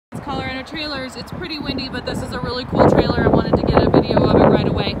Colorado Trailers. It's pretty windy, but this is a really cool trailer. I wanted to get a video of it right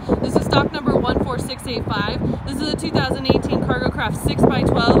away. This is stock number 14685. This is a 2018 Cargocraft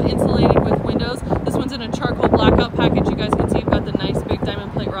 6x12 insulated with windows. This one's in a charcoal blackout package. You guys can see you've got the nice big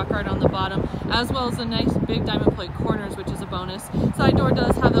diamond plate rock art on the bottom, as well as the nice big diamond plate corners, which is a bonus. Side door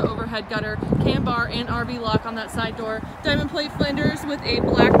does have the overhead gutter, cam bar, and RV lock on that side door. Diamond plate fenders with a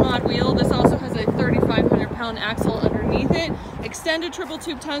black mod wheel. This also has a 3,500-pound axle underneath it. Extended triple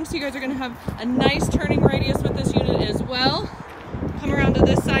tube tongue, so you guys are going to have a nice turning radius with this unit as well. Come around to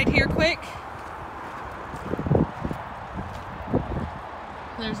this side here quick.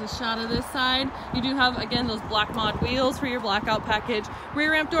 There's a shot of this side. You do have, again, those black mod wheels for your blackout package.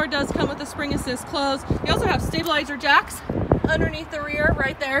 Rear ramp door does come with a spring assist close. You also have stabilizer jacks underneath the rear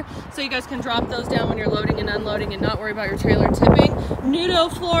right there, so you guys can drop those down when you're loading and unloading and not worry about your trailer tipping.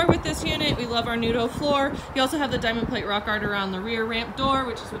 Nudo floor with this unit. We love our Nudo floor. You also have the diamond plate rock art around the rear ramp door,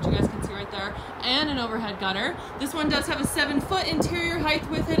 which is what you guys can see right there, and an overhead gutter. This one does have a 7-foot interior height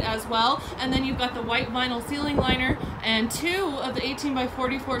with it as well, and then you've got the white vinyl ceiling liner and 2 of the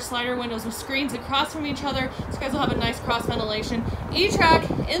 18x44 slider windows with screens across from each other, so you guys will have a nice cross ventilation. E-track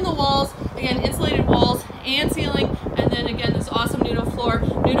in the walls, again, insulated walls and ceiling, and then again this awesome Nudo floor.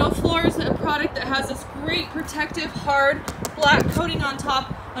 Nudo floor is a product that has this great protective hard black coating on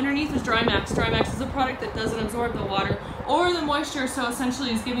top. Underneath is Drymax. Drymax is a product that doesn't absorb the water or the moisture, so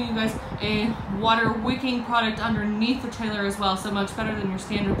essentially is giving you guys a water wicking product underneath the trailer as well, so much better than your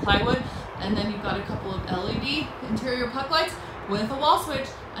standard plywood. And then you've got a couple of LED interior puck lights with a wall switch,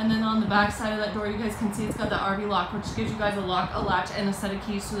 and then on the back side of that door you guys can see it's got the RV lock, which gives you guys a lock, a latch, and a set of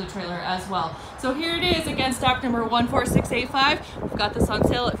keys to the trailer as well. So here it is, again, stock number 14685. We've got this on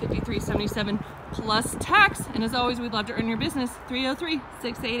sale at $53.77 plus tax, and as always, we'd love to earn your business.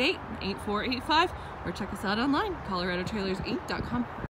 303-688-8485, or check us out online, coloradotrailersinc.com.